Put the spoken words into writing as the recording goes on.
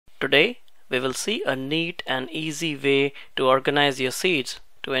Today, we will see a neat and easy way to organize your seeds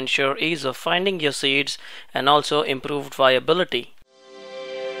to ensure ease of finding your seeds and also improved viability.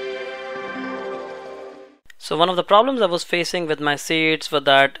 So one of the problems I was facing with my seeds were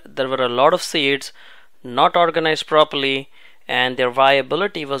that there were a lot of seeds not organized properly and their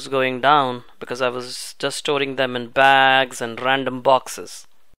viability was going down because I was just storing them in bags and random boxes.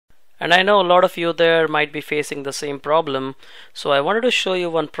 And I know a lot of you there might be facing the same problem, so I wanted to show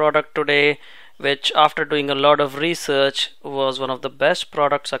you one product today which, after doing a lot of research, was one of the best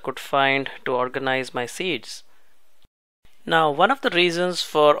products I could find to organize my seeds. Now, one of the reasons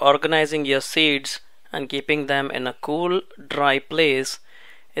for organizing your seeds and keeping them in a cool, dry place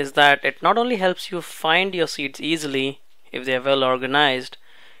is that it not only helps you find your seeds easily if they are well organized,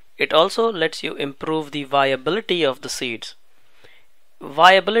 it also lets you improve the viability of the seeds.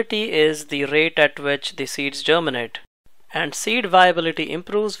 Viability is the rate at which the seeds germinate, and seed viability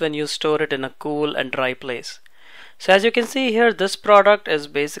improves when you store it in a cool and dry place. So as you can see here, this product is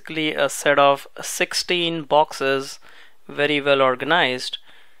basically a set of 16 boxes, very well organized,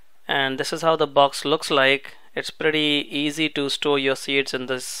 and this is how the box looks like. It's pretty easy to store your seeds in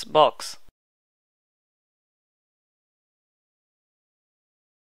this box.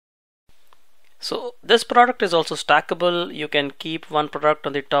 So this product is also stackable. You can keep one product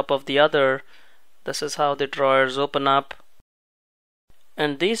on the top of the other. This is how the drawers open up.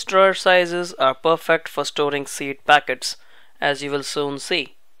 And these drawer sizes are perfect for storing seed packets, as you will soon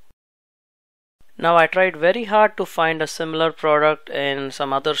see. Now, I tried very hard to find a similar product in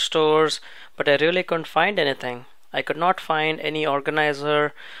some other stores, but I really couldn't find anything. I could not find any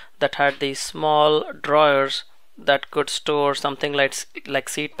organizer that had these small drawers that could store something like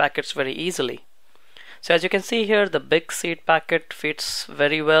seed packets very easily. So as you can see here, the big seed packet fits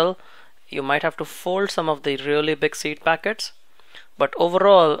very well. You might have to fold some of the really big seed packets, but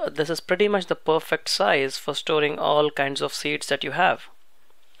overall this is pretty much the perfect size for storing all kinds of seeds that you have.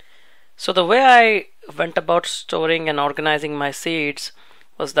 So the way I went about storing and organizing my seeds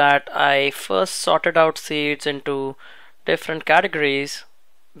was that I first sorted out seeds into different categories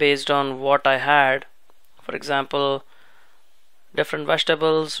based on what I had. For example, different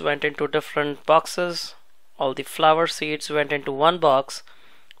vegetables went into different boxes. All the flower seeds went into one box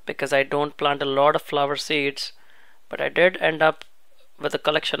because I don't plant a lot of flower seeds, but I did end up with a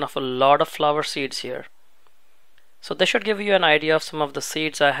collection of a lot of flower seeds here. So this should give you an idea of some of the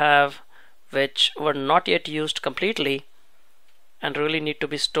seeds I have which were not yet used completely and really need to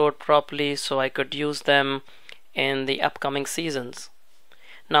be stored properly so I could use them in the upcoming seasons.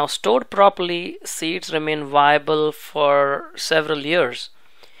 Now, stored properly, seeds remain viable for several years.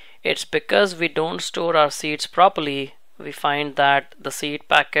 It's because we don't store our seeds properly, we find that the seed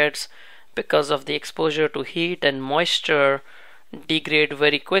packets, because of the exposure to heat and moisture, degrade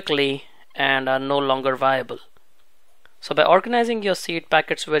very quickly and are no longer viable. So by organizing your seed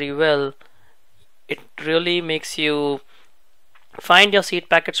packets very well, it really makes you find your seed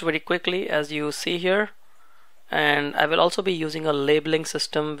packets very quickly, as you see here. And I will also be using a labeling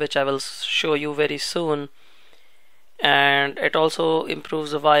system which I will show you very soon, and it also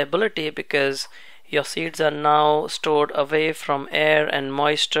improves the viability because your seeds are now stored away from air and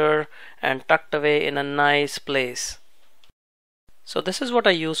moisture and tucked away in a nice place. So this is what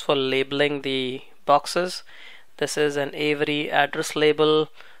I use for labeling the boxes. This is an Avery address label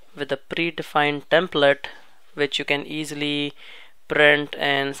with a predefined template which you can easily print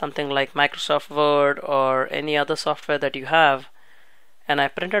in something like Microsoft Word or any other software that you have. And I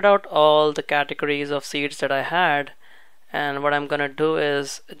printed out all the categories of seeds that I had, and what I'm gonna do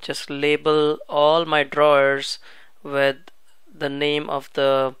is just label all my drawers with the name of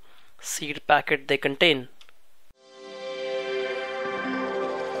the seed packet they contain.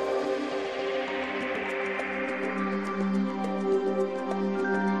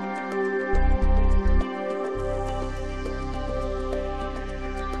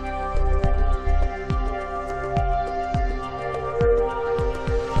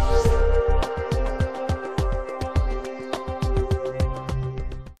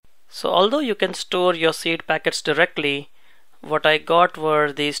 So although you can store your seed packets directly, what I got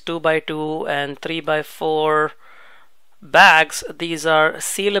were these 2x2 and 3x4 bags. These are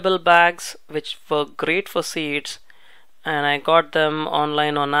sealable bags which were great for seeds, and I got them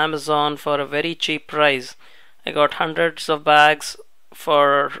online on Amazon for a very cheap price. I got hundreds of bags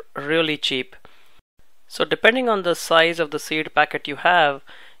for really cheap. So depending on the size of the seed packet you have,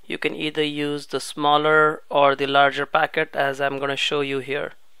 you can either use the smaller or the larger packet, as I'm going to show you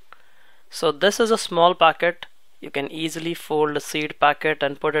here. So this is a small packet. You can easily fold a seed packet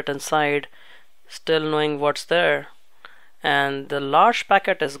and put it inside, still knowing what's there. and the large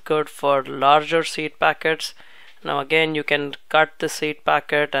packet is good for larger seed packets. Now again, you can cut the seed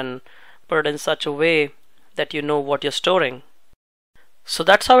packet and put it in such a way that you know what you're storing. So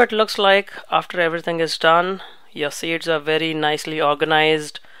that's how it looks like after everything is done. Your seeds are very nicely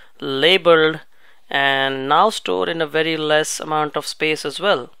organized, labeled, and now stored in a very less amount of space as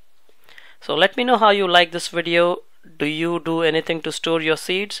well. So let me know how you like this video. Do you do anything to store your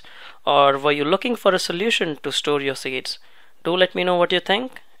seeds, or were you looking for a solution to store your seeds? Do let me know what you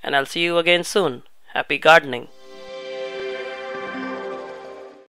think, and I'll see you again soon. Happy gardening!